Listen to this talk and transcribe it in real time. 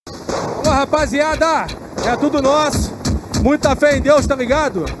rapaziada, é tudo nosso. Muita fé em Deus, tá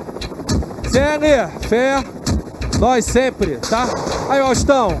ligado? CN, fé, nós sempre, tá? Aí,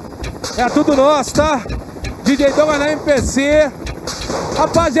 Austão, é tudo nosso, tá? DJ Douglas na MPC.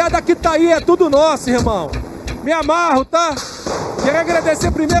 Rapaziada que tá aí, é tudo nosso, irmão. Me amarro, tá? Quero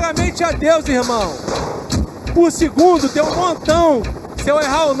agradecer primeiramente a Deus, irmão. Por segundo, tem um montão. Se eu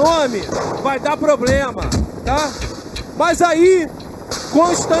errar o nome, vai dar problema, tá? Mas aí,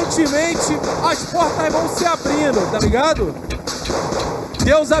 constantemente, as portas vão se abrindo, tá ligado?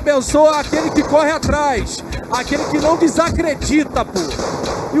 Deus abençoa aquele que corre atrás, aquele que não desacredita, pô.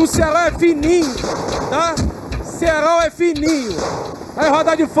 E o Ceará é fininho, tá? Ceará é fininho. Aí,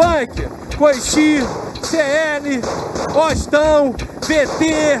 roda de funk, Coixi, CN, Ostão,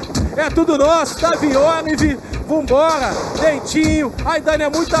 VT, é tudo nosso, tá? Vionive, vambora, Dentinho, aí Dani é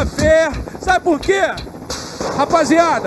muita fé. Sabe por quê? Rapaziada,